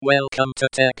Welcome to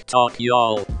Tech Talk,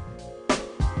 y'all.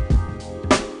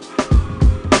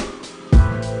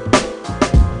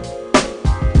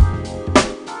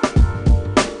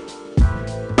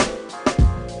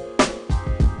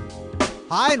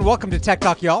 Hi, and welcome to Tech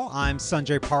Talk, y'all. I'm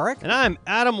Sanjay Parekh. And I'm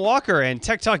Adam Walker, and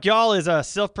Tech Talk Y'all is a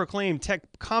self-proclaimed tech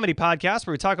comedy podcast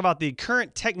where we talk about the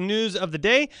current tech news of the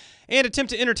day and attempt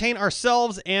to entertain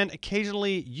ourselves and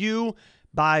occasionally you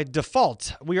by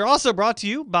default. We are also brought to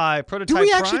you by Prototype Do we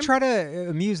Prime. actually try to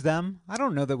amuse them? I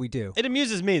don't know that we do. It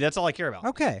amuses me. That's all I care about.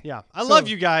 Okay. Yeah. I love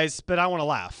you guys, but I want to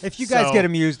laugh. If you guys get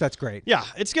amused, that's great. Yeah,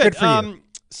 it's good. Good for you.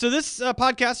 So this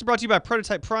podcast is brought to you by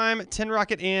Prototype Prime.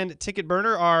 10Rocket and Ticket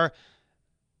Burner are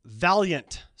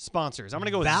valiant sponsors. I'm going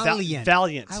to go with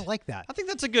Valiant. I like that. I think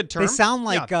that's a good term. They sound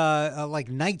like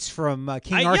knights from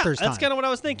King Arthur's time. That's kind of what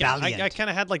I was thinking. Valiant. I kind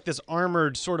of had like this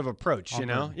armored sort of approach, you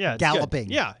know? Yeah.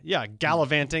 Galloping. Yeah.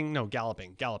 Gallivanting. No,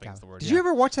 galloping. Galloping is the word. Did you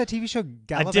ever watch that TV show,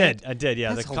 Gallivant? I did,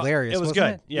 yeah. That's hilarious. It was wasn't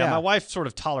good. it? Yeah, my wife sort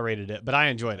of tolerated it, but I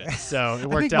enjoyed it. So it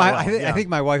worked out well. I think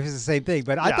my wife is the same thing,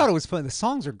 but I thought it was fun. The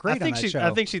songs are great on that show.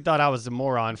 I think she thought I was a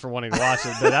moron for wanting to watch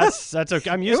it, but that's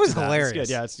okay. I'm used to that. It was hilarious. It's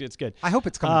good. Yeah, it's good. I hope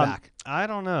it's coming back. I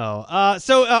don't know.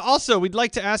 Also, we'd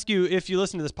like to ask you if you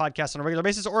listen to this podcast on a regular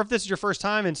basis or if this is your first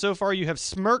time and so far you have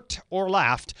smirked or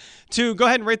laughed, to go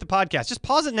ahead and rate the podcast. Just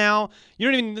pause it now.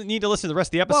 You don't even need to listen to the rest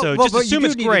of the episode. Just assume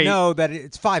it's great. You need to know that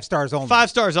it's 5 stars only. 5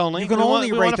 stars only. You can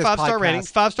only rate this 5-star podcast. rating.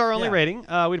 5-star only rating.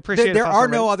 We'd appreciate it. There are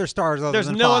no other stars other There's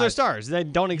than no 5. other stars. They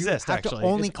don't exist, actually.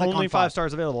 Only only 5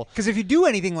 stars available. Because if you do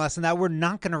anything less than that, we're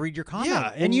not going to read your comment.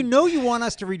 Yeah, and you know you want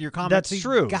us to read your comments. That's so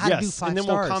true. Gotta do 5 yes, and then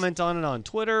stars. we'll comment on it on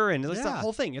Twitter, and it's the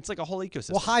whole thing. It's like a whole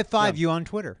ecosystem. We'll high five you on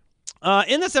Twitter.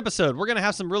 In this episode, we're going to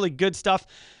have some really good stuff.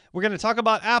 We're going to talk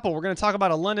about Apple. We're going to talk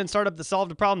about a London startup that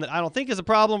solved a problem that I don't think is a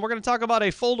problem. We're going to talk about a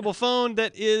foldable phone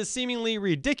that is seemingly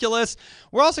ridiculous.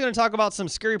 We're also going to talk about some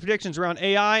scary predictions around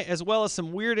AI, as well as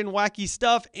some weird and wacky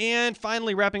stuff. And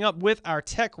finally, wrapping up with our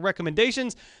tech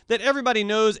recommendations that everybody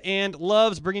knows and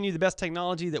loves, bringing you the best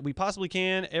technology that we possibly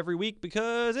can every week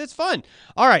because it's fun.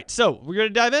 All right, so we're going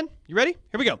to dive in. You ready?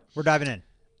 Here we go. We're diving in.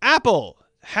 Apple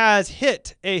has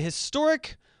hit a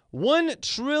historic $1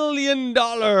 trillion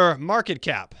market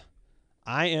cap.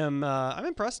 I'm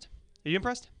impressed. Are you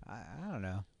impressed? I don't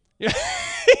know. Yeah.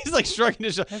 He's like shrugging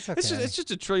his shoulders. Okay. It's just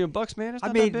 $1 trillion, man. It's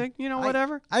not that big. You know,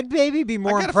 whatever. I'd maybe be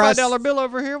more I got impressed. a $5 bill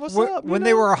over here. What's up? When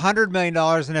they were $100 million,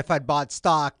 and if I'd bought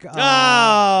stock,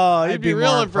 you'd be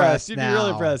real impressed. You'd be real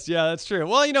impressed. Yeah, that's true.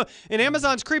 Well, you know, and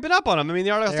Amazon's creeping up on them. I mean,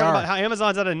 the article's talking about how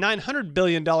Amazon's at a $900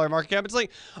 billion market cap. It's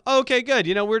like, okay, good.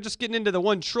 You know, we're just getting into the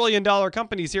 $1 trillion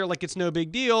companies here like it's no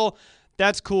big deal.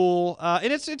 That's cool.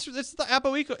 And it's the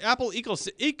Apple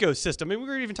ecosystem. I mean, we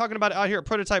were even talking about it out here at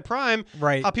Prototype Prime.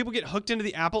 Right. How people get hooked into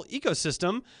the Apple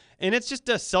ecosystem. And it's just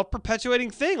a self-perpetuating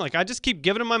thing. Like, I just keep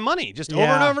giving them my money just over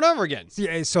and over and over again.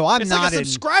 So I'm it's not like a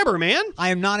subscriber, man. I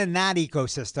am not in that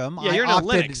ecosystem. Yeah, you're in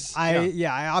Linux.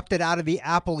 I opted out of the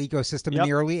Apple ecosystem in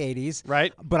the early 80s.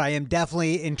 Right. But I am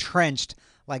definitely entrenched,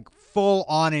 like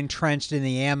full-on entrenched in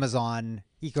the Amazon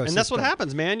ecosystem. And that's what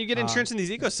happens, man. You get entrenched in these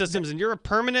ecosystems, and you're a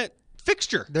permanent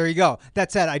fixture. There you go.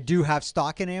 That said, I do have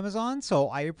stock in Amazon, so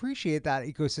I appreciate that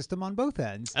ecosystem on both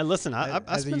ends. And listen, I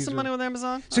spent some money with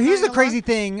Amazon. So here's the crazy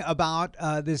thing about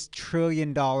this $1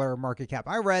 trillion market cap.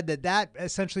 I read that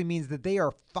essentially means that they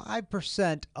are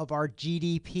 5% of our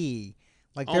GDP.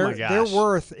 Like their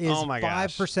worth is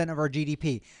 5% of our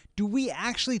GDP. Do we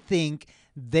actually think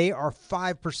they are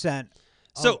 5%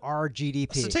 of our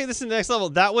GDP? So take this to the next level.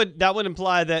 That would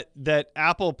imply that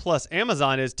Apple plus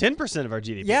Amazon is 10% of our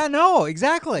GDP. Yeah, no,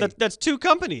 exactly. That's two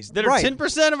companies that are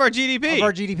 10% of our GDP. Of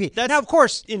our GDP. That's now, of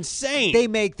course, insane. They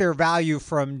make their value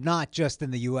from not just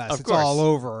in the U.S. It's all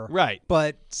over. Right.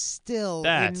 But still,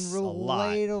 that's in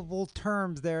relatable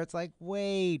terms there, it's like,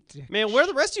 wait. Man, where are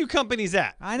the rest of you companies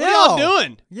at? I know. What are y'all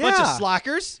doing? Yeah. Bunch of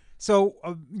slackers. So,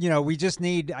 we just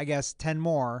need, I guess, 10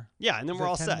 more. Yeah, and then we're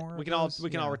all set. We can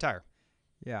all retire.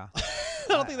 Yeah. I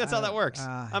don't think that's how that works.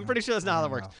 I'm pretty sure that's not how that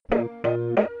works.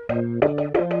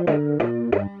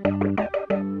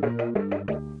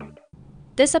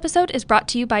 This episode is brought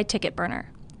to you by Ticket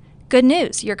Burner. Good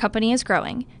news, your company is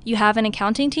growing. You have an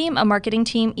accounting team, a marketing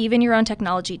team, even your own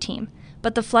technology team.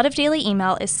 But the flood of daily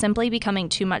email is simply becoming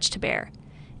too much to bear.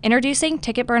 Introducing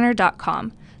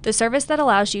TicketBurner.com, the service that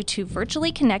allows you to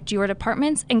virtually connect your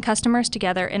departments and customers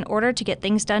together in order to get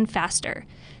things done faster.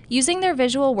 Using their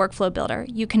visual workflow builder,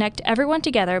 you connect everyone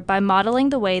together by modeling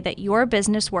the way that your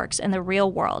business works in the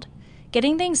real world.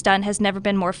 Getting things done has never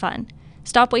been more fun.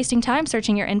 Stop wasting time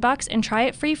searching your inbox and try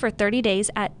it free for 30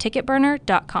 days at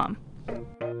ticketburner.com.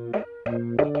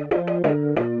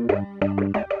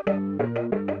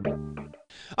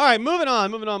 All right, moving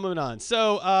on.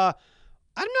 So I'm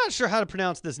not sure how to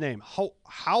pronounce this name.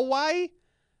 Huawei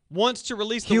wants to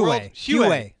release the world.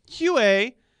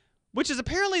 Huawei, which is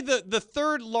apparently the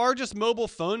third largest mobile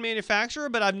phone manufacturer,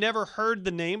 but I've never heard the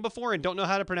name before and don't know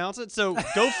how to pronounce it. So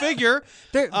go figure.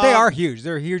 They are huge.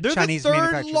 They're a huge Chinese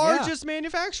manufacturer. They're the third largest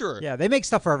manufacturer. Yeah, they make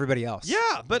stuff for everybody else.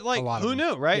 Yeah, but like, who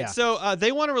knew, right? Yeah. So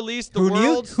they want to release the Who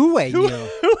world's... knew? Huawei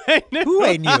knew.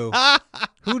 Huawei knew.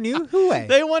 Who knew? Huawei.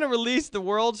 They want to release the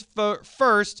world's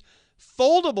first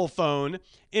foldable phone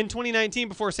in 2019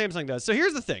 before Samsung does. So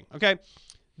here's the thing, okay?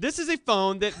 This is a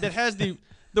phone that has the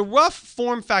rough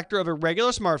form factor of a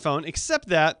regular smartphone, except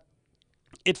that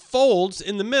it folds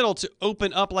in the middle to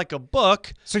open up like a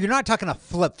book. So you're not talking a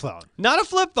flip phone. Not a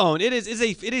flip phone. It is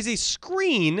a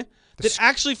screen that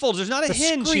actually folds. There's not a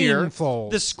hinge here.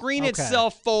 Folds. The screen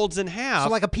itself folds in half.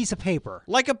 So like a piece of paper.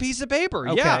 Like a piece of paper,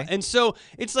 okay. Yeah. And so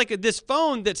it's like this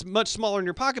phone that's much smaller in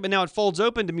your pocket, but now it folds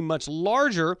open to be much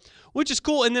larger, which is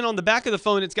cool. And then on the back of the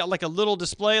phone, it's got like a little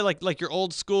display, like your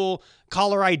old school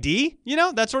caller ID,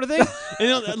 that sort of thing.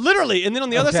 And literally. And then on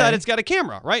the other side, it's got a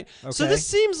camera, right? Okay. So this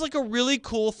seems like a really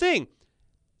cool thing.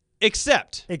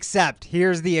 Except.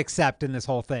 Here's the except in this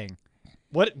whole thing.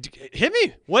 What? Hit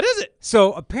me. What is it?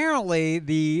 So apparently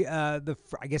I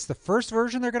guess the first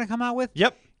version they're going to come out with.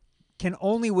 Yep. Can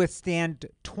only withstand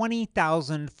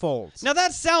 20,000 folds. Now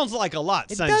that sounds like a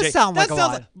lot. It does sound like a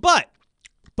lot.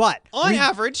 But on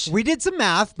average, we did some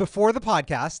math before the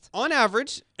podcast. On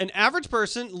average, an average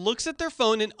person looks at their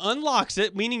phone and unlocks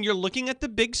it, meaning you're looking at the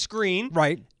big screen,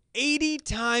 right, 80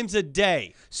 times a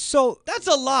day. So that's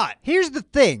a lot. Here's the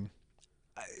thing.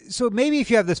 So maybe if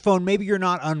you have this phone, maybe you're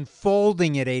not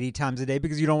unfolding it 80 times a day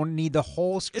because you don't need the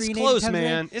whole screen. It's close,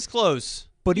 man. It's close.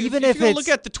 But even if you look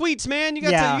at the tweets, man, you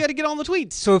got to get on the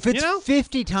tweets. So if it's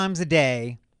 50 times a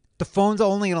day, the phone's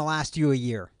only going to last you a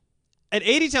year. At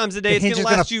 80 times a day, it's going to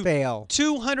last you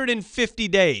 250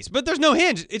 days. But there's no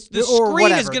hinge. It's the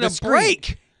screen is going to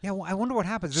break. Yeah, well, I wonder what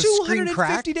happens. Does the screen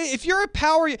crack? 250 days. If you're a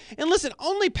power, and listen,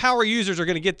 only power users are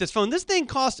going to get this phone. This thing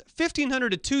costs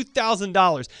 $1,500 to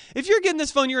 $2,000. If you're getting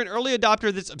this phone, you're an early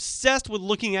adopter that's obsessed with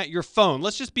looking at your phone.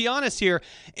 Let's just be honest here.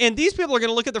 And these people are going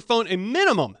to look at their phone a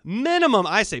minimum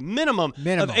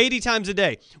of 80 times a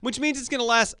day, which means it's going to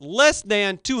last less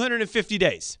than 250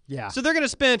 days. Yeah. So they're going to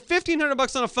spend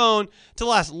 $1,500 on a phone to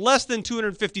last less than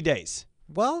 250 days.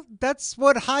 Well, that's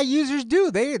what high users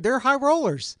do. They're high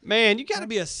rollers. Man, you got to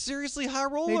be a seriously high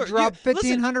roller. They drop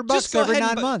 $1,500 every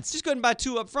 9 months. Just go ahead and buy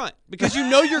two up front because you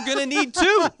know you're going to need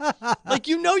two.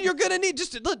 You're going to need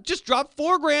just drop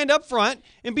 $4,000 up front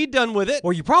and be done with it.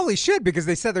 Well, you probably should because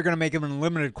they said they're going to make them in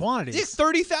limited quantities. It's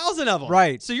 30,000 of them.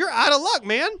 Right. So you're out of luck,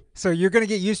 man. So you're going to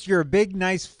get used to your big,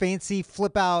 nice, fancy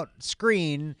flip out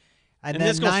screen. And then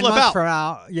it's going to 9 flip months out. From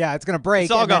now, it's going to break.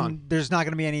 It's all gone. Then there's not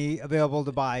going to be any available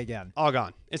to buy again. All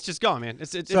gone. It's just gone, man.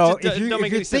 So if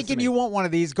you're thinking you want one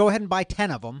of these, go ahead and buy 10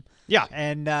 of them. Yeah.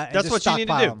 And that's what you need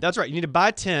to do. Them. That's right. You need to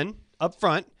buy 10 up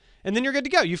front. And then you're good to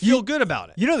go. You feel good about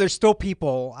it. There's still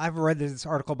people. I've read this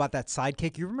article about that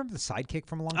Sidekick. You remember the Sidekick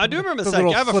from a long time I do ago? remember the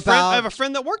Sidekick. I have a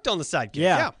friend that worked on the Sidekick.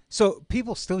 Yeah. So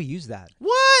people still use that.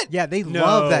 What? Yeah, they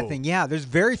love that thing. Yeah, there's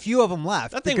very few of them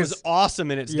left. That thing was awesome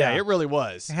in its day. It really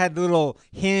was. It had the little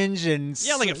hinge and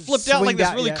like it flipped out like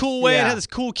this really cool way. It had this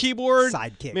cool keyboard.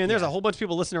 Sidekick. Man, there's a whole bunch of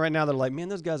people listening right now that are like, man,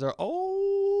 those guys are old.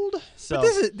 So but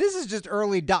this is just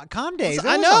early .com days.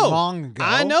 I know. Long ago.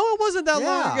 I know it wasn't that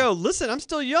long ago. Listen, I'm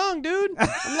still young, dude.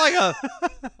 I'm like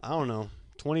I don't know,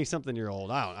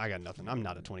 20-something-year-old. I got nothing. I'm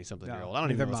not a 20-something-year-old. I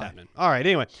don't even know what's happening. All right.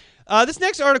 Anyway, this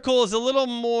next article is a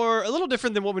little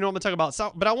different than what we normally talk about.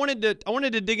 So, but I wanted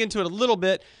to dig into it a little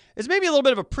bit. It's maybe a little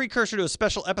bit of a precursor to a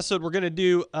special episode we're going to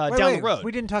do down the road.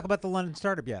 We didn't talk about the London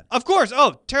startup yet. Of course.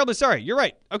 Oh, terribly sorry. You're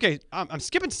right. Okay, I'm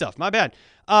skipping stuff. My bad.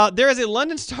 There is a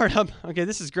London startup. Okay,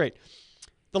 this is great.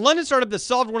 The London startup that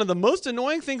solved one of the most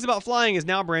annoying things about flying is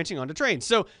now branching onto trains.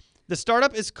 So the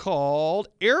startup is called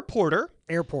Airporter.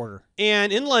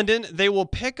 And in London, they will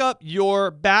pick up your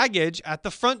baggage at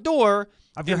the front door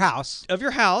of your house.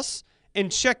 And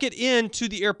check it in to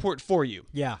the airport for you.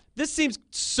 Yeah. This seems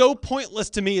so pointless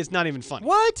to me, it's not even funny.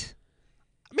 What?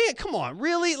 Man, come on.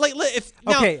 Really?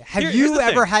 Have you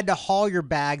ever had to haul your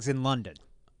bags in London?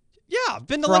 Yeah, I've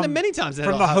been to London many times.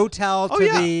 From the hotel to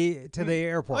the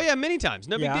airport. Oh, yeah, many times.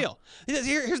 No big deal.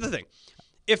 Here's the thing.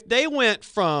 If they went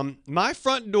from my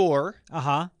front door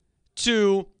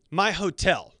to my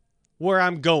hotel where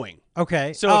I'm going,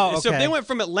 Okay. So if they went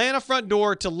from Atlanta front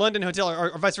door to London hotel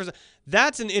or vice versa,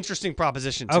 that's an interesting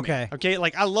proposition to me. Okay.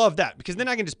 Like, I love that because then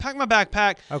I can just pack my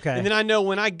backpack. Okay. And then I know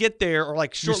when I get there or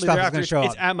like shortly thereafter,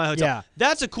 it's at my hotel. Yeah.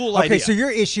 That's a cool idea. Okay. So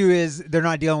your issue is they're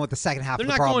not dealing with the second half of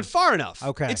the problem. They're not going far enough.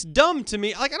 Okay. It's dumb to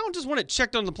me. Like, I don't just want it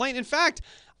checked on the plane. In fact,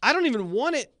 I don't even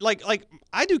want it. Like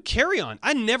I do carry on.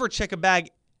 I never check a bag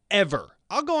ever.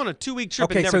 I'll go on a 2-week trip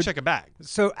and never check a bag.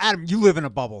 So, Adam, you live in a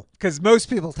bubble because most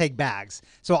people take bags.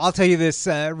 So I'll tell you this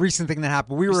recent thing that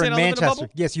happened. We were in Manchester.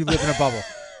 Yes, you live in a bubble.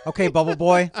 Okay, bubble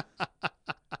boy.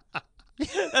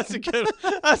 That's a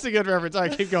good reference. All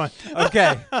right, keep going.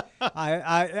 Okay.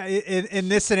 In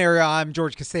this scenario, I'm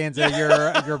George Costanza.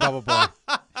 You're a bubble boy.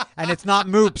 And it's not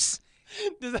Moops.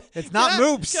 It's not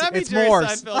Moops. It's Jerry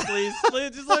Moors. Seinfeld, please?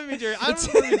 Just let me be Jerry. I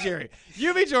don't want to be Jerry.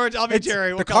 You be George. I'll be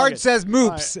Jerry. The card says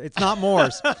Moops. Right. It's not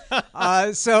Moors.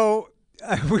 So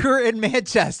we were in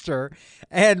Manchester,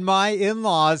 and my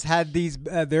in-laws had these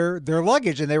their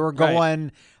luggage, and they were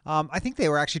going. Right. I think they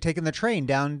were actually taking the train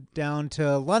down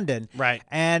to London. Right.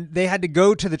 And they had to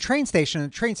go to the train station. The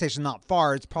train station's not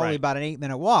far. It's probably about an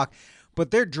 8-minute walk. But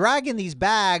they're dragging these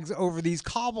bags over these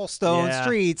cobblestone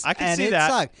streets. I can see that.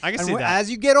 Sucked. I can see that.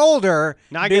 As you get older,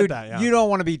 I get that, you don't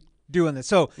want to be doing this.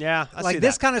 So, I like see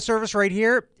this that. kind of service right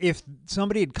here, if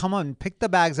somebody had come on and picked the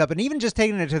bags up and even just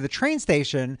taken it to the train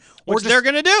station, which they're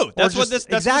going to do. That's what this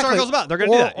article's about. They're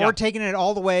going to do that. Or taking it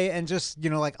all the way and just,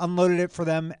 like unloaded it for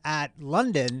them at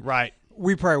London. Right.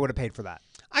 We probably would have paid for that.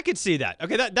 I could see that.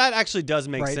 Okay, that actually does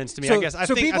make sense to me. So, I guess I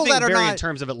think in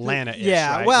terms of Atlanta.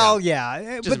 Yeah, right? well,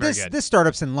 yeah. But this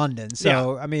startup's in London,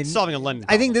 so yeah. I mean, solving a London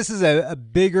problem. I think this is a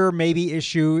bigger maybe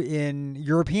issue in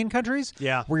European countries.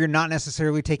 Yeah, where you're not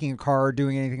necessarily taking a car or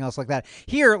doing anything else like that.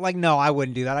 Here, no, I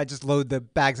wouldn't do that. I just load the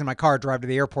bags in my car, drive to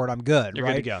the airport. I'm good. You're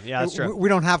right? good to go. Yeah, that's true. We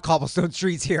don't have cobblestone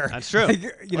streets here. That's true.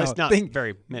 It's not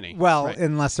very many. Well,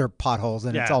 unless they're potholes,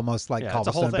 and it's almost like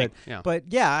cobblestone. It's a whole thing. But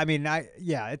yeah, I mean,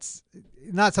 it's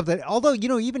not something. Although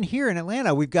even here in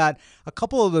Atlanta, we've got a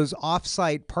couple of those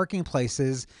off-site parking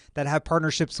places that have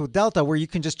partnerships with Delta, where you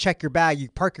can just check your bag. You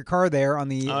park your car there on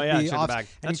the bag.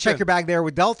 And you check your bag there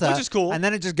with Delta, which is cool. And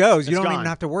then it just goes. You don't gone. even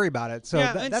have to worry about it. So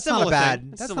that's not a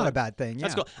bad. That's not a bad thing. Yeah.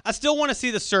 That's cool. I still want to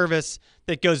see the service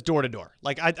that goes door to door.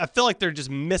 Like I feel like they're just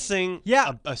missing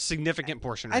a significant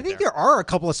portion. I think there are a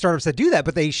couple of startups that do that,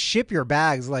 but they ship your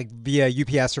bags via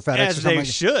UPS or FedEx as or something. They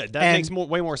should. That makes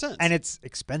way more sense. And it's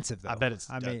expensive though. I bet it's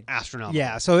astronomical.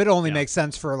 Yeah, so it only makes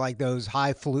sense for those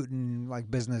highfalutin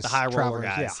business high roller travelers.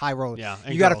 guys. Yeah, high roller. Yeah,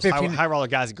 you got a high roller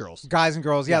guys and girls. Guys and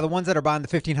girls. Yeah, the ones that are buying the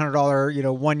 $1,500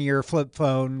 1-year flip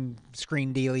phone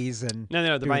screen dealies and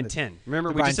no, they're buying 10.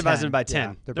 Remember, we just advised them to buy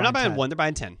 10. Yeah, they're not buying 1, they're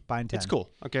buying 10. Buying 10. It's cool.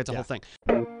 Okay, it's a whole thing.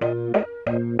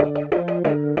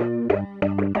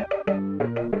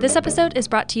 This episode is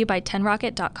brought to you by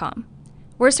 10rocket.com.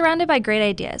 We're surrounded by great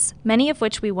ideas, many of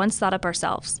which we once thought up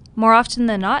ourselves. More often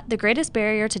than not, the greatest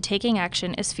barrier to taking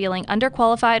action is feeling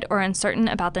underqualified or uncertain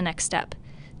about the next step.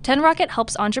 10rocket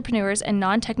helps entrepreneurs and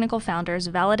non-technical founders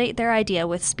validate their idea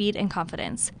with speed and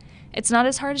confidence. It's not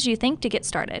as hard as you think to get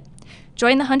started.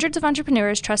 Join the hundreds of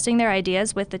entrepreneurs trusting their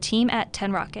ideas with the team at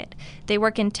 10rocket. They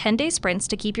work in 10-day sprints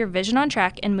to keep your vision on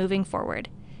track and moving forward.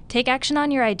 Take action on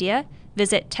your idea.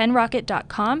 Visit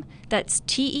 10rocket.com. That's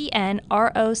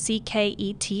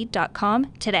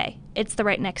TENROCKET.com today. It's the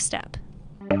right next step.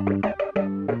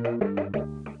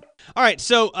 All right,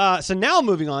 so now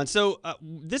moving on. So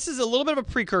this is a little bit of a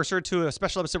precursor to a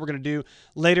special episode we're going to do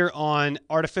later on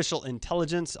artificial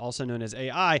intelligence, also known as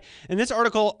AI. And this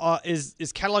article is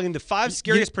cataloging the 5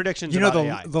 scariest predictions about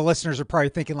AI. The listeners are probably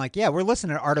thinking we're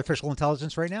listening to artificial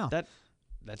intelligence right now.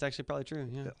 That's actually probably true.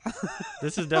 Yeah,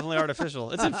 this is definitely artificial.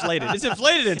 It's inflated. It's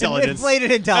inflated intelligence.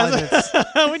 Inflated intelligence.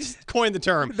 We just coined the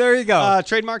term. There you go.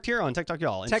 Trademarked here on Tech Talk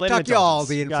Y'all. Tech Talk Y'all,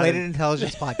 the Inflated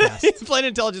Intelligence podcast. Inflated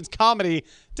Intelligence comedy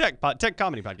tech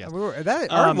comedy podcast.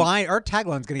 Our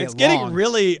tagline's going to get long. It's getting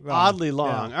really oddly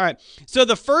long. Yeah. All right. So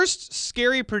the first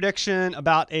scary prediction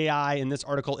about AI in this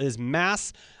article is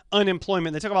mass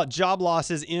unemployment. They talk about job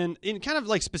losses in kind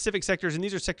of specific sectors, and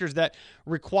these are sectors that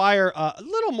require a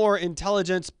little more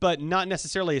intelligence, but not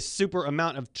necessarily a super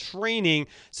amount of training.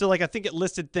 So I think it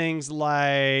listed things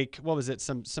like, what was it?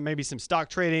 Some maybe some stock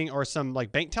trading or some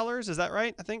bank tellers. Is that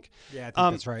right? I think. Yeah, I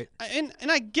think that's right. And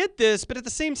I get this, but at the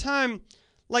same time,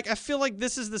 I feel like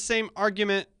this is the same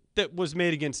argument that was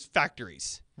made against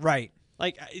factories. Right.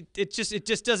 Like it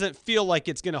just doesn't feel like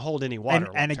it's going to hold any water.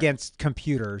 And against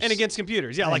computers.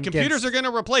 Yeah, like computers are going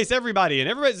to replace everybody, and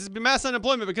everybody's mass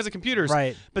unemployment because of computers.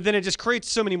 Right. But then it just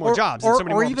creates so many more jobs and so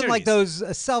many more even like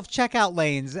those self-checkout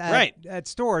lanes at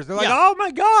stores. They're like, Yeah. oh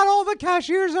my God, all the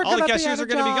cashiers are going to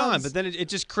be gone. But then it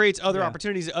just creates other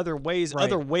opportunities, other ways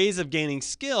of gaining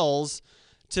skills.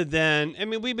 To then, I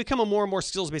mean, we become a more and more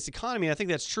skills-based economy. And I think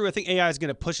that's true. I think AI is going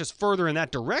to push us further in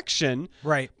that direction.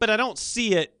 Right. But I don't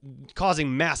see it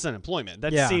causing mass unemployment.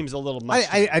 That seems a little much.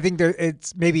 I think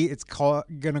it's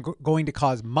going to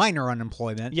cause minor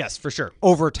unemployment. Yes, for sure.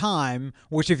 Over time,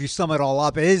 which if you sum it all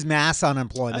up, it is mass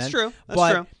unemployment. That's true.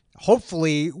 That's true.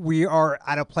 Hopefully, we are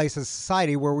at a place as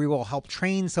society where we will help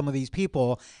train some of these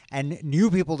people, and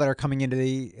new people that are coming into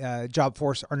the job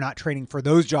force are not training for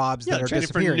those jobs that are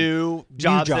disappearing. For new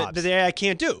jobs that the AI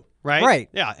can't do. Right. Right.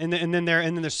 Yeah. And then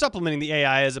they're supplementing the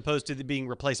AI as opposed to being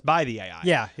replaced by the AI.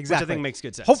 Yeah, exactly. Which I think makes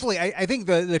good sense. Hopefully, I think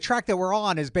the track that we're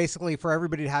on is basically for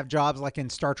everybody to have jobs like in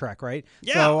Star Trek, right?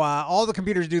 Yeah. So all the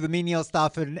computers do the menial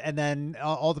stuff, and then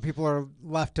all the people are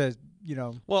left to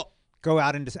go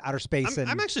out into outer space.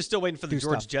 I'm actually still waiting for the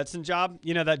George Jetson job.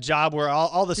 You know, that job where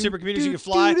all the supercomputers you can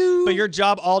fly, but your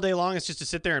job all day long is just to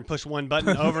sit there and push one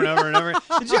button over and over and over.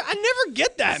 I never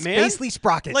get that, man. Spacely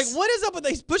sprockets. Like, what is up with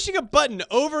these pushing a button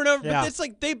over and over? Yeah. But it's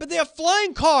like they have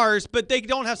flying cars, but they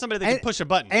don't have somebody that can push a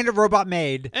button. And a robot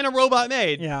maid.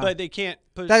 Yeah. But they can't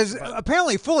push. That is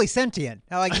apparently fully sentient.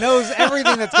 Like knows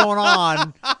everything that's going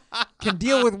on. Can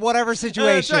deal with whatever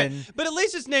situation. That's right. But at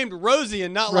least it's named Rosie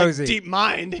and not like Deep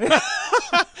Mind.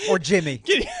 Or Jimmy.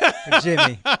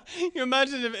 Jimmy. You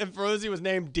imagine if Rosie was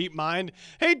named Deep Mind.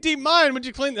 Hey, Deep Mind, would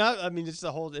you clean that? I mean,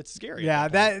 it's scary. Yeah,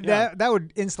 that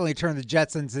would instantly turn the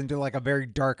Jetsons into like a very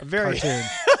dark cartoon.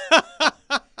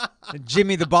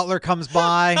 Jimmy the butler comes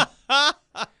by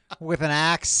with an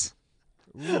axe.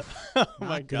 Oof, oh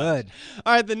my God. Good.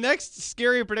 All right, the next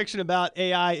scary prediction about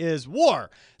AI is war.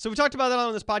 So we talked about that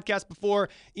on this podcast before.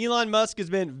 Elon Musk has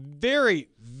been very,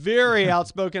 very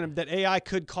outspoken that AI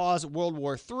could cause World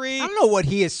War III. I don't know what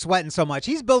he is sweating so much.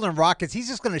 He's building rockets. He's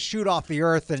just going to shoot off the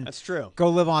Earth and That's true. Go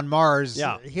live on Mars.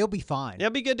 Yeah. He'll be fine.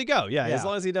 He'll be good to go. Yeah, as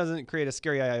long as he doesn't create a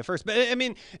scary AI first. But I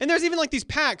mean, and there's even like these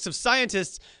packs of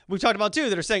scientists we've talked about too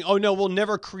that are saying, oh no, we'll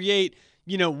never create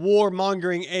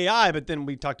warmongering AI, but then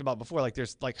we talked about before, like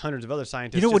there's like hundreds of other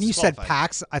scientists. When you said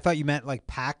packs, I thought you meant like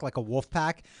pack, like a wolf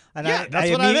pack. And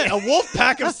that's what I meant. A wolf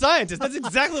pack of scientists. That's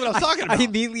exactly what I was talking about. I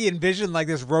immediately envisioned like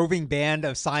this roving band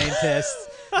of scientists,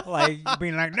 like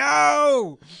being like,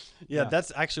 no. Yeah,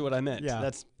 that's actually what I meant. Yeah.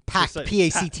 That's packed.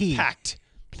 P-A-C-T. Packed.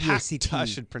 P-A-C-T. I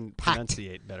should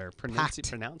pronunciate better. Pronounce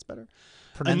better.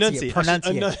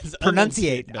 Pronunciate.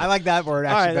 Enunciate. I like that word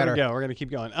actually All right, better. There we go. We're going to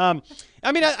keep going.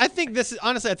 I mean, I think this is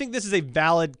honestly. I think this is a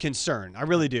valid concern. I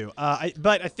really do.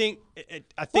 But I think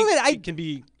it can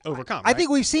be overcome. I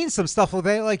think we've seen some stuff with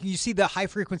it. Like you see the high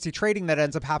frequency trading that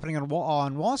ends up happening on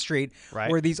Wall Street,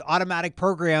 where these automatic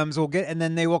programs will get, and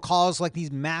then they will cause like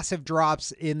these massive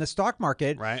drops in the stock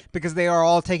market, because they are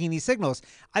all taking these signals.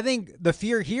 I think the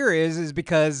fear here is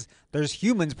because there's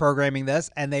humans programming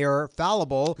this, and they are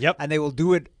fallible, and they will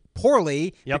do it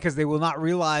poorly because they will not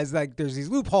realize that there's these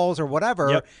loopholes or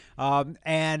whatever,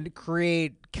 and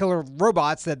create killer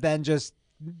robots that then just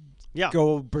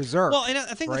go berserk. Well, and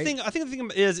I think the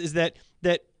thing is that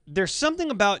there's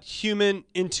something about human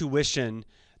intuition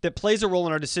that plays a role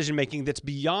in our decision making that's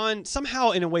beyond,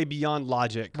 somehow in a way beyond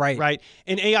logic, right?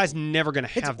 And AI is never going to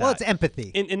have that. Well, it's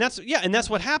empathy, and that's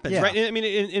what happens, right? And I mean,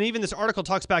 and even this article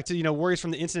talks back to worries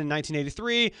from the incident in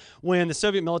 1983 when the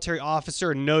Soviet military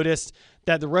officer noticed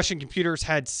that the Russian computers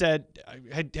had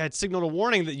signaled a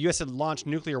warning that the U.S. had launched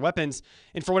nuclear weapons,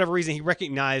 and for whatever reason he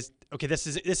recognized, okay, this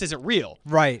isn't real,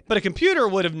 right? But a computer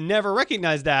would have never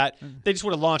recognized that. They just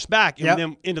would have launched back, and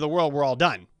then into the world, we're all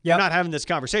done. We're not having this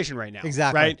conversation right now,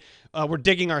 exactly, right? We're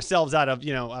digging ourselves out of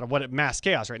what mass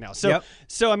chaos right now.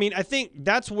 So I mean, I think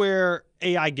that's where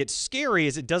AI gets scary,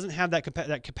 is it doesn't have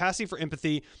that capacity for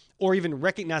empathy or even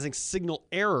recognizing signal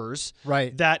errors,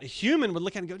 that a human would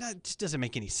look at and go, that just doesn't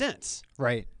make any sense,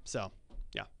 right? So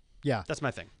yeah, that's my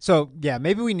thing. So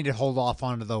maybe we need to hold off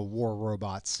on the war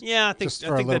robots. Yeah, I think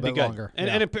that'd be good. Longer.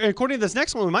 And according to this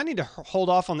next one, we might need to hold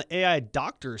off on the AI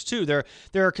doctors too. There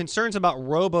are concerns about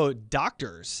robo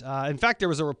doctors. In fact, there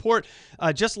was a report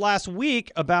just last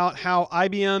week about how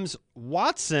IBM's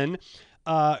Watson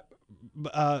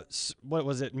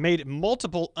made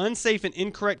multiple unsafe and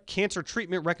incorrect cancer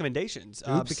treatment recommendations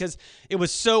because it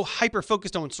was so hyper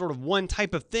focused on sort of one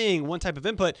type of thing, one type of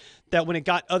input, that when it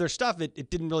got other stuff, it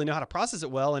didn't really know how to process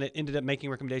it well, and it ended up making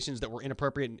recommendations that were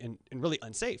inappropriate and really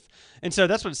unsafe. And so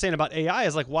that's what it's saying about AI,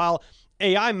 is like, while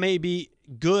AI may be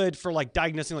good for like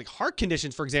diagnosing like heart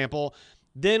conditions, for example,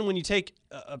 then when you take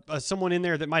someone in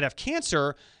there that might have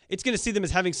cancer, it's going to see them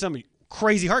as having some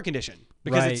crazy heart condition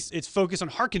because it's focused on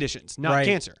heart conditions, not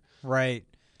cancer. Right.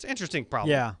 It's an interesting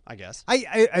problem, I guess.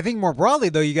 I think more broadly,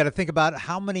 though, you got to think about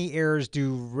how many errors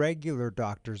do regular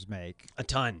doctors make? A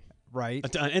ton. Right.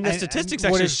 And the statistics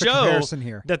actually show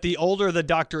that the older the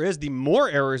doctor is, the more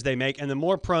errors they make and the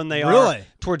more prone they are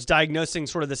towards diagnosing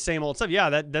sort of the same old stuff. Yeah,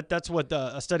 that's what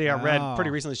a study I read pretty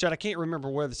recently showed. I can't remember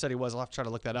where the study was. I'll have to try to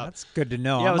look that up. That's good to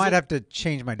know. I might have to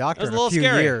change my doctor in a few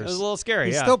years. It was a little scary.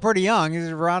 He's still pretty young. He's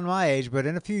around my age, but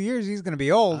in a few years he's going to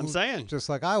be old. I'm saying. Just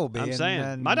like I will be. I'm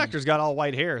saying. My doctor's got all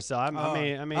white hair, so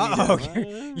I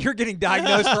mean. You're getting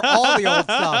diagnosed for all the old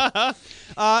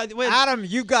stuff. Adam,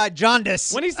 you got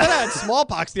jaundice. When he said I had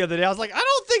smallpox the other day, I was like, I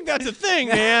don't think that's a thing,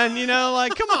 man. You know,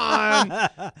 like, come on.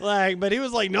 But he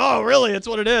was like, no, really, it's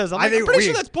what it is. I'm pretty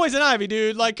sure that's poison ivy,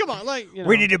 dude. Like, come on. Like,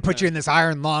 we need to put you in this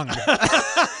iron lung.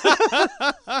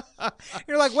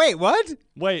 You're like, wait, what?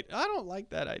 Wait, I don't like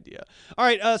that idea. All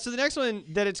right, so the next one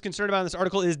that it's concerned about in this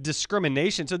article is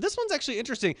discrimination. So this one's actually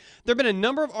interesting. There have been a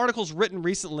number of articles written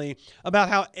recently about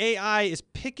how AI is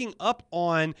picking up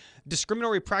on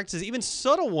discriminatory practices, even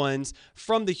subtle ones,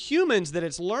 from the humans that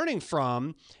it's learning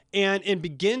from, and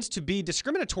begins to be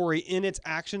discriminatory in its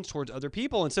actions towards other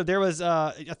people. And so there was,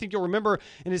 I think you'll remember,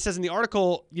 and it says in the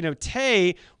article,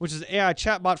 Tay, which is an AI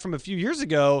chatbot from a few years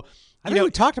ago. I think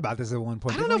we talked about this at one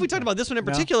point. I don't know if we talked about this one in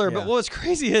particular, but what was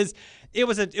crazy is it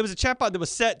was a chatbot that was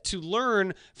set to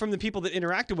learn from the people that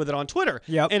interacted with it on Twitter.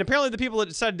 Yep. And apparently the people that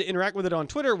decided to interact with it on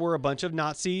Twitter were a bunch of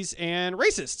Nazis and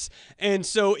racists. And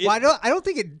so I don't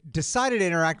think it decided to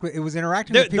interact with it. Was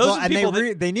interacting with people,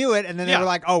 and they knew it, and then they were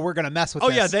like, "Oh, we're going to mess with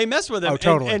this." Oh yeah, they messed with him. Oh,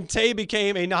 totally. And Tay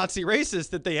became a Nazi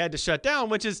racist that they had to shut down,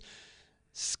 which is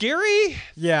scary,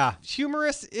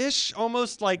 humorous-ish,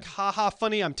 almost like haha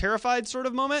funny, I'm terrified sort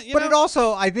of moment. But it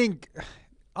also, I think,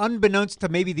 unbeknownst to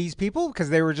maybe these people, because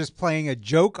they were just playing a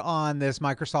joke on this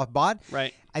Microsoft bot,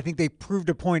 right? I think they proved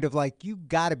a point of like, you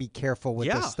got to be careful with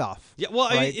this stuff. Yeah, well,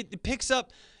 right? it picks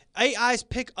up. AIs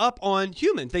pick up on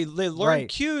humans. They learn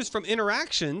cues from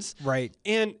interactions. Right.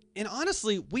 And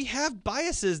honestly, we have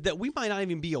biases that we might not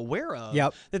even be aware of.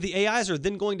 Yep. That the AIs are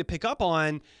then going to pick up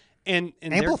on. And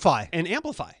amplify.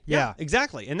 Yeah,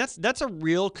 exactly. And that's a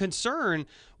real concern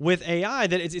with AI,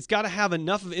 that it's got to have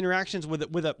enough of interactions with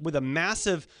a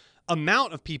massive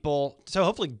amount of people to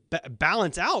hopefully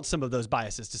balance out some of those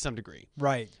biases to some degree.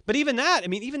 Right. But even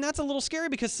that's a little scary,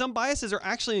 because some biases are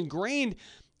actually ingrained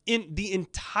in the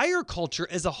entire culture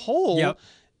as a whole. Yep.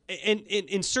 And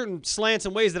in certain slants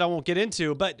and ways that I won't get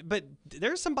into, but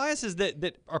there's some biases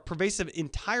that are pervasive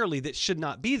entirely that should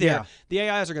not be there. Yeah. The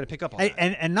AIs are going to pick up on that.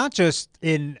 And not just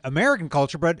in American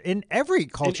culture, but in every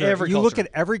culture. Look at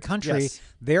every country,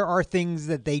 there are things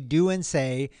that they do and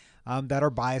say that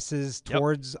are biases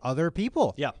towards other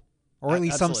people. Yeah. Or at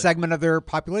least some segment of their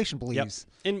population believes.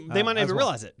 Yep. And they might not even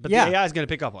realize it, but the AI is going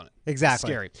to pick up on it. Exactly.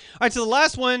 It's scary. All right, so the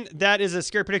last one that is a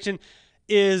scary prediction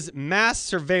is mass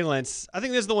surveillance. I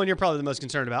think this is the one you're probably the most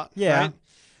concerned about. Yeah. Right?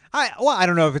 I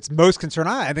don't know if it's most concerned.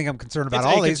 I think I'm concerned about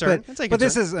all these, but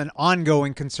this is an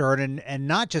ongoing concern, and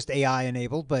not just AI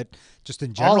enabled, but just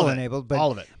in general enabled. But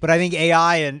all of it. But I think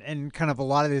AI and kind of a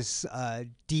lot of this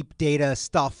deep data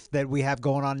stuff that we have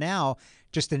going on now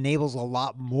just enables a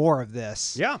lot more of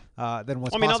this. Yeah. Than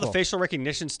what's possible. All the facial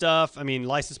recognition stuff.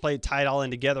 License plate, tie it all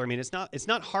in together. It's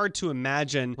not hard to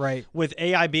imagine with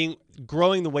AI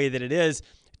growing the way that it is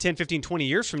 10, 15, 20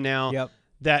 years from now,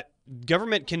 that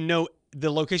government can know the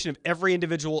location of every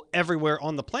individual everywhere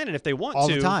on the planet if they want to.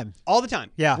 All the time.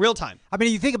 Yeah. Real time.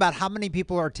 You think about how many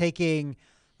people are taking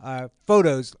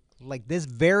photos like this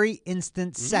very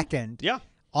instant second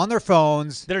on their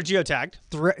phones. That are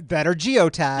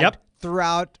geotagged. Yep.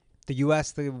 Throughout the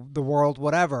U.S., the world,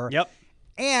 whatever. Yep.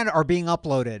 And are being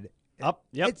uploaded.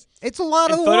 Yep. It's a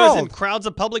lot of the photos world. And crowds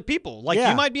of public people.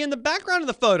 You might be in the background of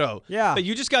the photo. Yeah. But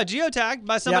you just got geotagged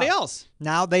by somebody else.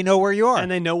 Now they know where you are. And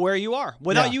they know where you are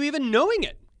without you even knowing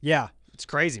it. Yeah. It's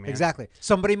crazy, man. Exactly.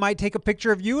 Somebody might take a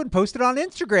picture of you and post it on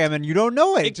Instagram, and you don't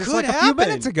know it. It just could like happen. A few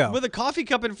minutes ago. With a coffee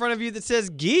cup in front of you that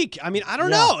says geek. I don't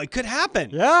know. It could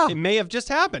happen. Yeah. It may have just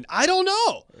happened. I don't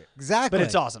know. Exactly. But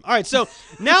it's awesome. All right, so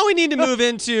now we need to move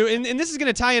into, and this is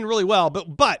going to tie in really well,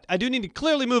 but I do need to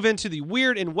clearly move into the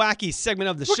weird and wacky segment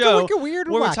of the show. Weird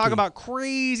and where wacky. we talk about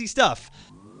crazy stuff.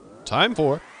 Time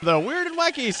for the weird and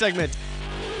wacky segment.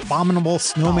 Abominable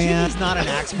snowman. He's not an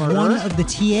axe murderer. One of the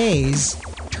TAs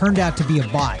turned out to be a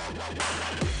bot.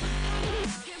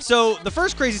 So the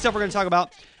first crazy stuff we're going to talk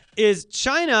about is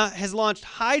China has launched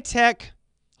high-tech,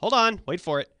 hold on, wait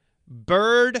for it,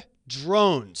 bird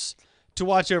drones to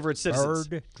watch over its citizens.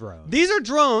 Bird drones. These are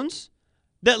drones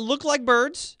that look like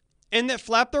birds and that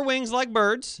flap their wings like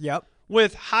birds. Yep.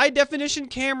 With high-definition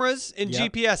cameras and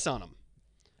Yep. GPS on them.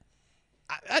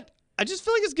 I just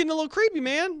feel like it's getting a little creepy,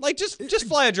 man. Like, just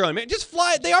fly a drone, man. Just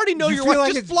fly it. They already know you're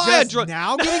like just fly a drone.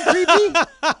 Now getting creepy?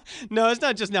 No, it's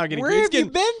not just now getting Where creepy. have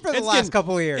you been for the last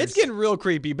couple of years? It's getting real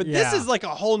creepy, but this Yeah. is like a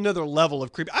whole nother level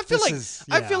of creepy. I feel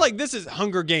like this is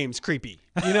Hunger Games creepy.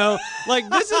 You know, like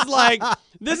this is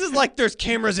like there's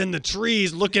cameras in the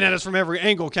trees looking at us from every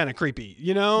angle, kind of creepy.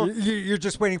 You know, you're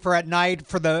just waiting for at night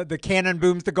for the cannon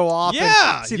booms to go off.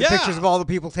 Yeah, and see the pictures of all the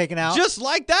people taken out. Just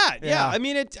like that. Yeah. I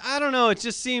mean, I don't know. It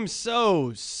just seems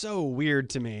so weird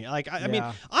to me. Like, I mean,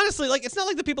 honestly, like it's not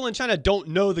like the people in China don't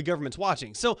know the government's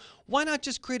watching. So why not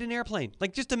just create an airplane,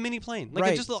 like just a mini plane,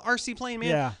 like just a little RC plane, man?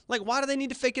 Yeah. Like, why do they need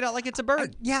to fake it out like it's a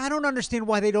bird? I don't understand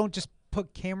why they don't just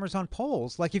put cameras on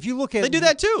poles. Like if you look at, they do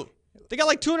that too. They got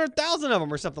like 200,000 of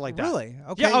them or something like that. Really?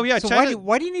 Okay. Yeah. Oh yeah. So China,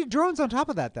 why do you need drones on top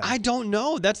of that then? I don't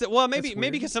know. That's it. Well, maybe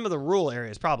because some of the rural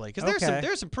areas probably because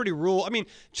there's some pretty rural. I mean,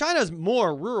 China's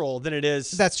more rural than it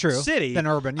is. That's true. City than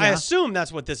urban. Yeah. I assume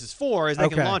that's what this is for. Is they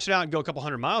can launch it out and go a couple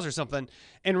hundred miles or something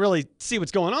and really see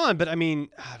what's going on. But I mean,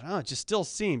 I don't know. It just still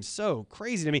seems so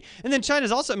crazy to me. And then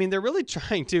China's also. I mean, they're really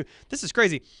trying to. This is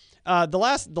crazy. The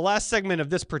last segment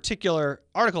of this particular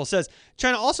article says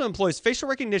China also employs facial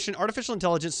recognition, artificial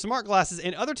intelligence, smart glasses,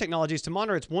 and other technologies to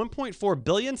monitor its 1.4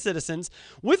 billion citizens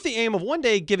with the aim of one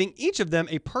day giving each of them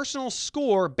a personal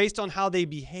score based on how they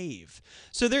behave.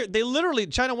 So they literally,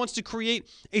 China wants to create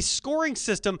a scoring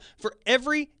system for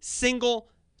every single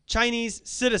Chinese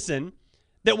citizen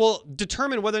that will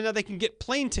determine whether or not they can get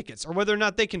plane tickets or whether or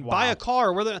not they can buy a car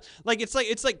or whether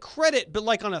it's like credit, but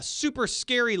like on a super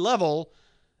scary level.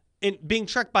 And being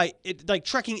tracked by it, like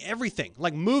tracking everything,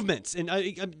 like movements and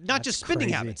not just spending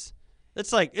habits.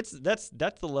 That's like that's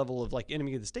the level of like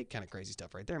enemy of the state kind of crazy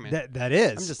stuff right there, man. That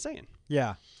is. I'm just saying.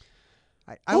 Yeah.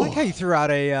 I like how you threw out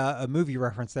a movie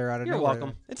reference there out of You're nowhere.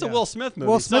 welcome. It's a Will Smith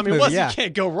movie. Will Smith movie, you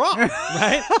can't go wrong,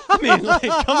 right? I mean, like,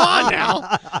 come on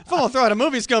now. If I'm gonna throw out a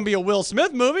movie, it's gonna be a Will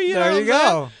Smith movie. There you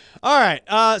go. All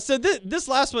right. So this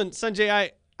last one,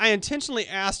 Sanjay, I intentionally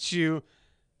asked you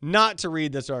not to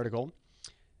read this article.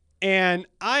 And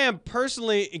I am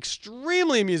personally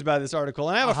extremely amused by this article.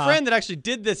 And I have a friend that actually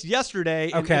did this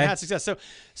yesterday and had success.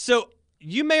 So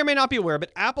you may or may not be aware,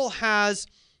 but Apple has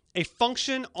a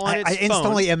function on its phone. I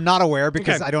instantly am not aware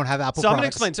because I don't have Apple products. So I'm going to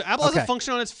explain. So Apple has a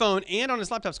function on its phone and on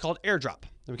its laptops called AirDrop.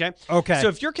 Okay. So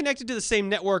if you're connected to the same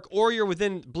network or you're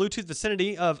within Bluetooth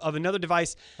vicinity of another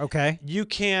device, you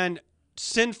can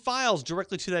send files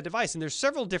directly to that device. And there's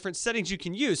several different settings you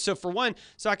can use. So for one,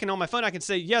 I can on my phone, I can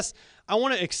say, yes, I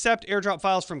want to accept AirDrop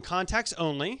files from contacts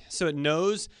only. So it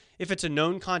knows if it's a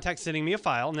known contact sending me a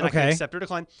file, and then I can accept or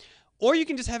decline. Or you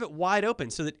can just have it wide open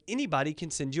so that anybody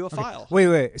can send you a file.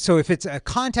 Wait. So if it's a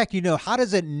contact, how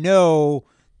does it know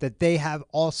that they have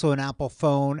also an Apple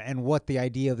phone and what the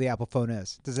ID of the Apple phone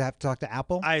is? Does it have to talk to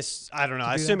Apple? I don't know.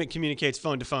 I assume it communicates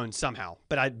phone to phone somehow,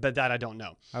 but that I don't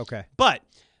know. Okay. But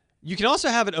you can also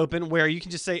have it open where you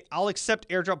can just say, I'll accept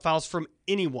AirDrop files from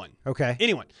anyone. Okay.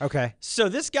 Anyone. Okay. So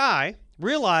this guy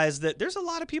realized that there's a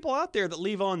lot of people out there that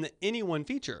leave on the anyone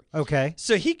feature. Okay.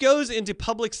 So he goes into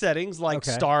public settings like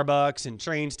Starbucks and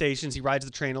train stations. He rides the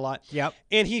train a lot. Yep.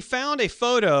 And he found a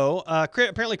photo,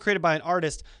 apparently created by an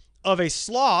artist, of a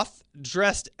sloth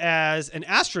dressed as an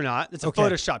astronaut. It's a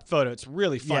photoshopped photo. It's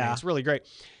really funny. Yeah. It's really great.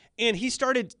 And he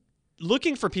started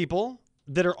looking for people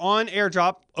that are on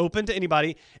AirDrop, open to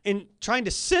anybody, and trying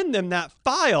to send them that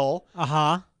file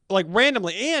like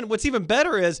randomly. And what's even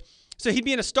better is, so he'd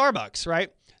be in a Starbucks,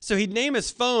 right? So he'd name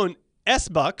his phone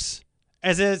S-Bucks,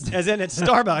 as in it's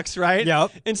Starbucks, right?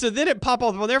 Yep. And so then it pop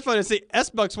up on their phone and say,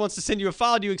 S-Bucks wants to send you a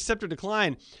file. Do you accept or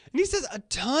decline? And he says a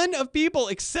ton of people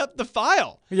accept the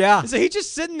file. Yeah. And so he's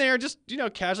just sitting there, just,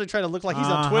 casually trying to look like he's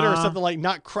on Twitter or something, like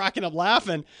not cracking up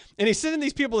laughing. And he's sending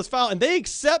these people this file, and they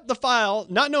accept the file,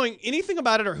 not knowing anything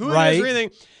about it or who it is or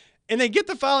anything. And they get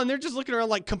the file, and they're just looking around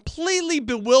like completely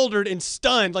bewildered and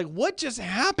stunned. Like, what just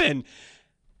happened?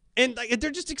 And like they're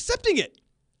just accepting it.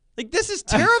 Like, this is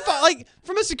terrifying. Like,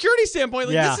 from a security standpoint,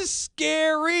 this is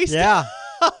scary stuff.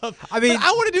 I mean, but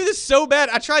I want to do this so bad.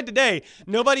 I tried today.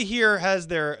 Nobody here has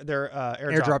their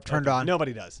AirDrop turned on.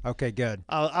 Nobody does. Okay, good.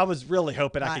 I was really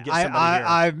hoping I could get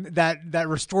somebody here. That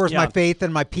restores my faith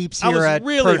in my peeps here at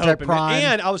really Prototype Prime.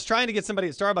 And I was trying to get somebody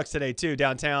at Starbucks today too,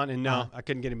 downtown, and no, I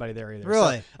couldn't get anybody there either.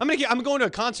 Really? So I'm going to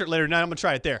a concert later tonight. I'm gonna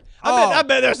try it there. I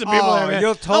bet there's some people there, man.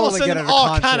 You'll totally get it at a all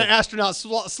concert. kind of astronaut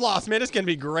sloths, man. It's gonna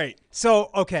be great. So,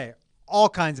 okay, all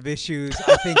kinds of issues,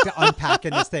 I think, to unpack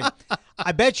in this thing.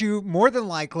 I bet you more than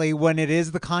likely when it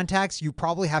is the contacts, you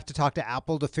probably have to talk to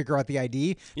Apple to figure out the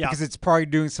ID because it's probably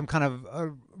doing some kind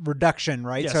of reduction,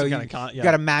 right? Yeah, so you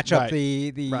got to match up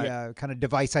the kind of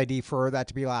device ID for that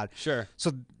to be allowed. Sure.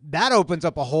 So that opens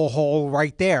up a whole hole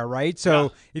right there, right?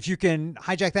 So if you can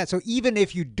hijack that, so even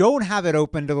if you don't have it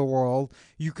open to the world,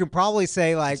 you can probably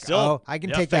say like, I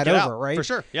can take that over, right? For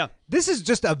sure. Yeah. This is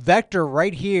just a vector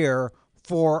right here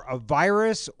for a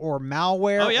virus or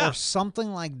malware or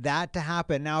something like that to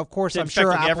happen. Now, of course, I'm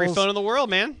sure every phone in the world,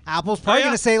 man. Apple's probably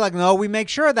going to say like, no, we make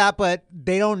sure of that, but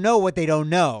they don't know what they don't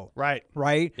know. Right.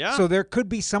 Right? Yeah. So there could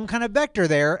be some kind of vector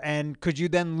there, and could you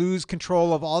then lose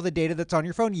control of all the data that's on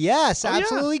your phone? Yes,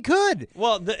 absolutely could.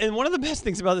 Well, and one of the best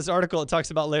things about this article it talks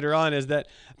about later on is that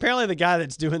apparently the guy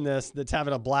that's doing this, that's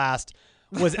having a blast,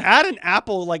 was at an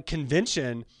Apple like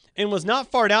convention and was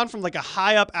not far down from like a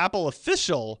high up Apple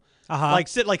official.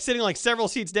 Sitting like several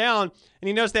seats down, and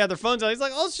he noticed they had their phones on. He's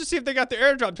like, let's just see if they got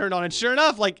their AirDrop turned on. And sure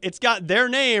enough, like it's got their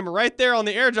name right there on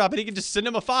the AirDrop, and he can just send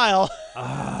them a file.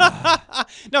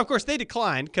 Now, of course, they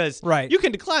declined because you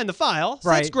can decline the file,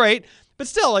 so that's great. But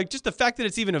still, like just the fact that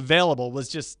it's even available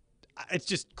was it's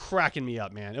just cracking me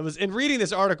up, man. It was in reading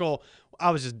this article,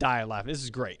 I was just dying laughing. This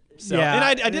is great. So, and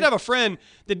I did have a friend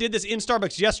that did this in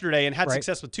Starbucks yesterday and had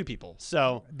success with 2 people.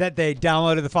 So that they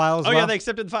downloaded the file as well? Yeah, they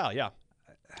accepted the file. Yeah.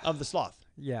 Of the sloth.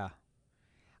 Yeah.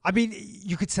 I mean,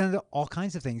 you could send all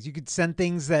kinds of things. You could send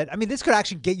things that, I mean, this could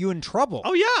actually get you in trouble.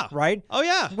 Oh, yeah. Right? Oh,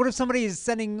 yeah. What if somebody is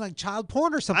sending like child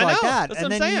porn or something like that? That's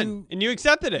what I'm saying. And you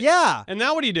accepted it. Yeah. And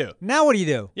now what do you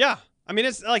do? Yeah. I mean,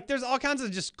 it's like there's all kinds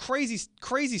of just crazy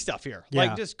stuff here. Yeah.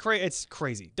 Like just it's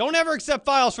crazy. Don't ever accept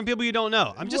files from people you don't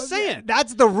know. I'm just saying.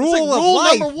 That's the rule of rule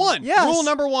life. Number 1. Yes. Rule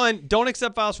number 1, don't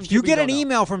accept files from people you don't know. You get an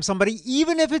email from somebody,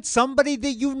 even if it's somebody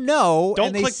that you know,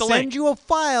 and they send you a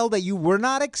file that you were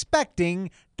not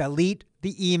expecting, delete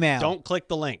the email. Don't click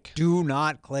the link. Do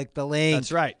not click the link.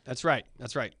 That's right.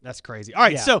 That's crazy. All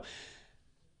right, so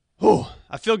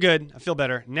I feel good. I feel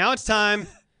better. Now it's time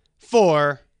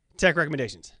for tech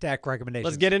recommendations.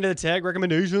 Let's get into the tech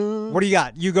recommendations. What do you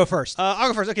got? You go first. I'll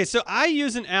go first. Okay, so I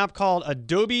use an app called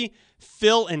Adobe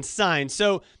Fill and Sign.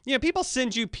 So, people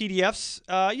send you PDFs,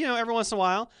 every once in a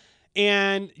while.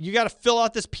 And you got to fill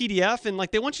out this PDF, and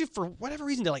like they want you for whatever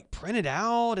reason to like print it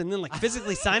out and then like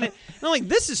physically sign it. And I'm like,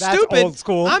 this is stupid. Old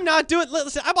school. I'm not doing.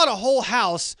 Listen, I bought a whole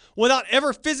house without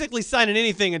ever physically signing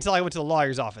anything until I went to the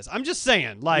lawyer's office. I'm just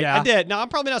saying, like I did. Now I'm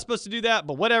probably not supposed to do that,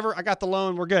 but whatever. I got the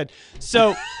loan. We're good.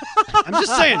 So I'm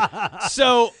just saying.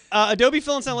 So Adobe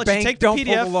Fill and Sign lets you take the PDF.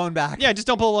 Don't pull the loan back. Yeah, just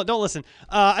don't pull. Don't listen.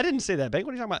 I didn't say that, Bank.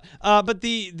 What are you talking about? But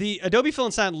the Adobe Fill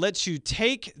and Sign lets you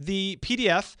take the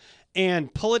PDF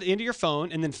and pull it into your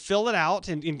phone and then fill it out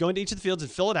and go into each of the fields and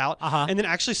fill it out and then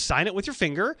actually sign it with your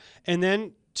finger and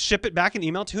then ship it back in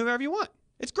email to whoever you want.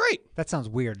 It's great. That sounds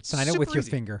weird. Sign it with your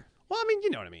finger. Well, I mean, you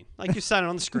know what I mean. Like you sign it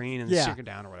on the screen and stick it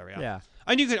down or whatever. Yeah.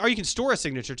 And you can store a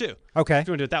signature too. Okay. If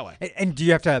you want to do it that way. And do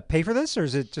you have to pay for this or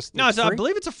is it just No, I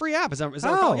believe it's a free app. Is that what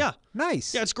called? Yeah.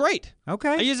 Nice. Yeah, it's great. Okay.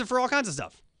 I use it for all kinds of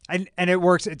stuff. And it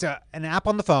works. It's an app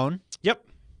on the phone. Yep.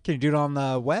 Can you do it on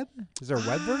the web? Is there a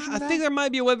web version? I think there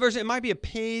might be a web version. It might be a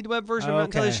paid web version. I'm not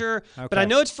entirely sure. Okay. But I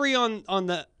know it's free on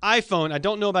the iPhone. I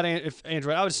don't know about if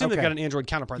Android. I would assume they've got an Android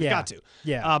counterpart. They've got to.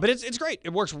 Yeah. But it's great.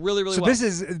 It works really, really well. So this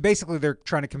is basically they're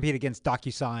trying to compete against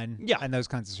DocuSign and those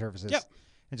kinds of services. Yep.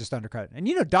 And just undercut it. And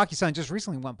DocuSign just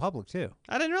recently went public too.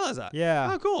 I didn't realize that.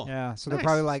 Yeah. Oh, cool. Yeah. So they're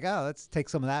probably like, let's take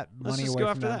some of that money away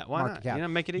from that market cap.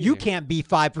 Make it easier. You can't be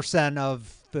 5%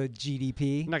 of the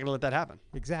GDP. I'm not going to let that happen.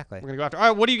 Exactly. We're going to go after. All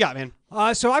right, what do you got, man?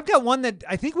 So I've got one that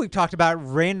I think we've talked about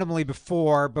randomly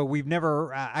before, but we've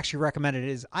never actually recommended it,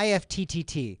 is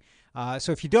IFTTT.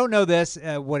 So if you don't know this,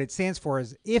 what it stands for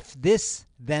is if this,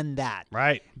 then that.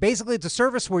 Right. Basically, it's a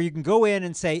service where you can go in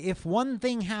and say, if one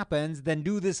thing happens, then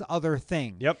do this other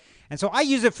thing. Yep. And so I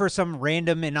use it for some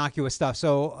random innocuous stuff.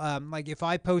 So like if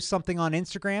I post something on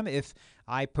Instagram, if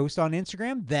I post on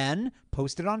Instagram, then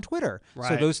post it on Twitter. Right.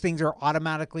 So those things are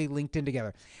automatically linked in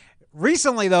together.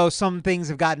 Recently, though, some things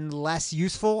have gotten less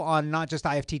useful on not just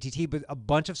IFTTT, but a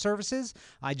bunch of services.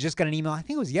 I just got an email, I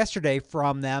think it was yesterday,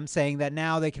 from them saying that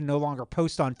now they can no longer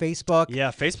post on Facebook.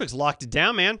 Yeah, Facebook's locked it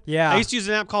down, man. Yeah. I used to use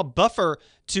an app called Buffer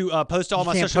to post all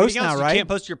my social media accounts. You can't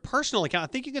post your personal account. I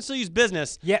think you can still use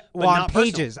business. Yeah, well, on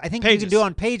Pages. I think you can do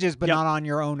on Pages, but not on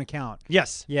your own account.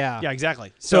 Yes. Yeah. Yeah,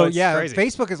 exactly. So it's crazy.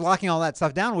 Facebook is locking all that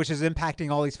stuff down, which is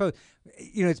impacting all these folks.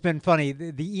 It's been funny.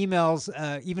 The emails,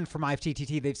 even from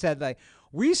IFTTT, they've said like,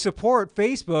 we support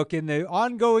Facebook in the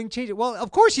ongoing change. Well,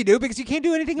 of course you do, because you can't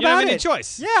do anything about it. You don't have any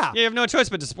choice. Yeah. You have no choice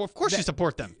but to support. Of course you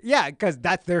support them. Yeah, because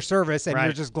that's their service, and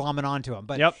you're just glomming onto them.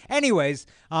 But anyways,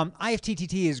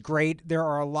 IFTTT is great. There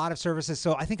are a lot of services.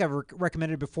 So I think I've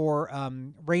recommended before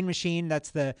Rain Machine.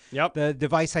 That's the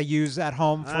device I use at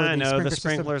home for the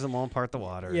sprinklers that won't part the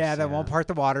waters. Yeah, that won't part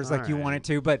the waters like you want it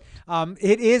to. But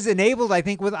it is enabled, I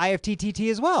think, with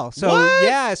IFTTT as well. So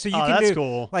so you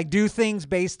can do things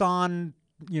based on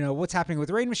what's happening with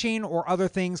the Rain Machine or other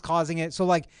things causing it. So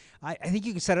I think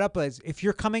you can set it up as if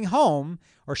you're coming home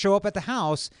or show up at the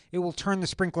house, it will turn the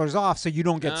sprinklers off so you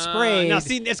don't get sprayed. Now,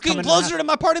 see, it's getting closer to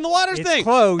my part in the waters thing.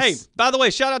 Close. Hey, by the way,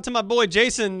 shout out to my boy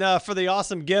Jason for the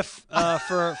awesome GIF for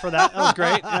that. That was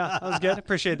great. Yeah, that was good.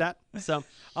 Appreciate that. So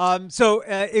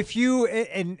if you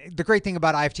and the great thing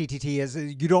about IFTTT is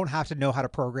you don't have to know how to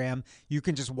program. You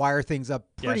can just wire things up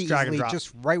pretty easily,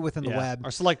 just right within the web,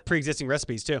 or select pre-existing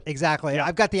recipes too. Exactly. Yeah.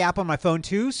 I've got the app on my phone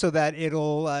too, so that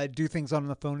it'll do things on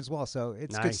the phone as well. So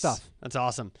it's good stuff. That's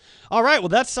awesome. All right, well,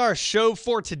 that's our show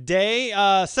for today.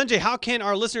 Sanjay, how can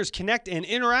our listeners connect and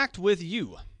interact with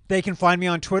you? They can find me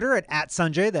on Twitter at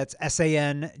Sanjay, that's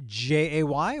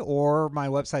SANJAY, or my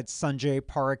website,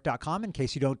 sanjayparekh.com. In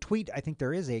case you don't tweet, I think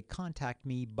there is a contact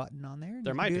me button on there.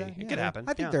 There might be. It could happen.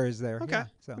 I think there is there. Okay.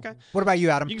 Yeah, okay. What about you,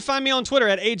 Adam? You can find me on Twitter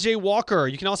at AJWalker.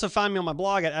 You can also find me on my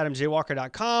blog at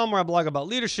adamjwalker.com, where I blog about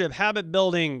leadership, habit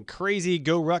building, crazy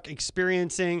go-ruck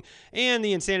experiencing, and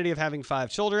the insanity of having 5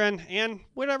 children, and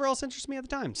whatever else interests me at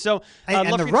the time. So, and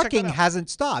the rucking hasn't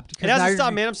stopped. It hasn't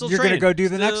stopped, man. I'm still training. You're going to go do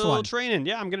the next one. Training.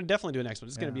 Yeah, I'm going to definitely do the next one.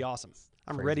 It's going to be awesome.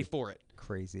 I'm ready for it.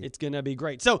 Crazy. It's going to be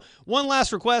great. So one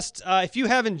last request. If you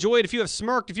have enjoyed, if you have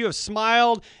smirked, if you have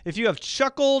smiled, if you have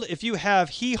chuckled, if you have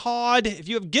hee-hawed, if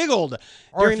you have giggled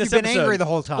during this episode. Or if you've been angry the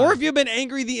whole time. Or if you've been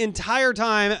angry the entire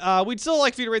time, we'd still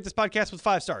like for you to rate this podcast with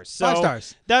 5 stars. So 5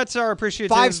 stars. That's our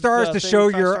appreciative 5 stars to show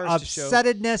your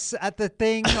upsettedness at the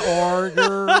thing or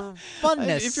your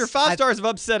funness. If you're 5 stars of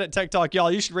upset at Tech Talk,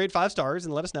 y'all, you should rate 5 stars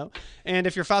and let us know. And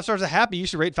if you're 5 stars of happy, you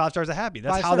should rate 5 stars of happy.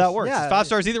 That's how that works. Yeah. It's 5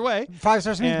 stars either way. 5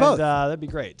 stars means both. That'd be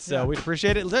great. So we'd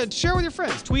appreciate it. Share with your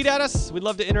friends. Tweet at us. We'd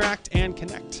love to interact and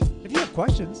connect. If you have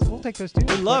questions, we'll take those too.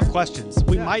 We love questions.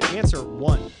 We might answer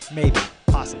one. Maybe.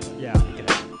 Possibly. Yeah.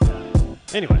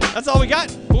 Anyway, that's all we got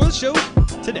for the show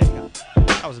today.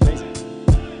 That was amazing.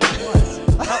 It was.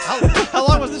 How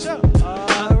long was the show?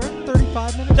 We're at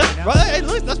 35 minutes right now. Hey,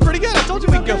 look, that's pretty good. I told you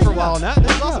we could go for a while on that.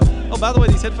 That's awesome. Oh, by the way,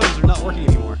 these headphones are not working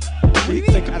anymore. What do you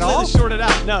mean? They completely shorted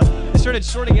out. No, they started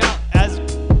shorting out as...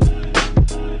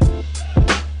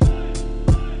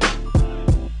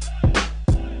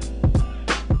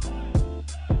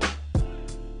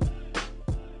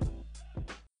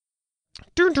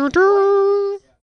 Dun, dun, dun.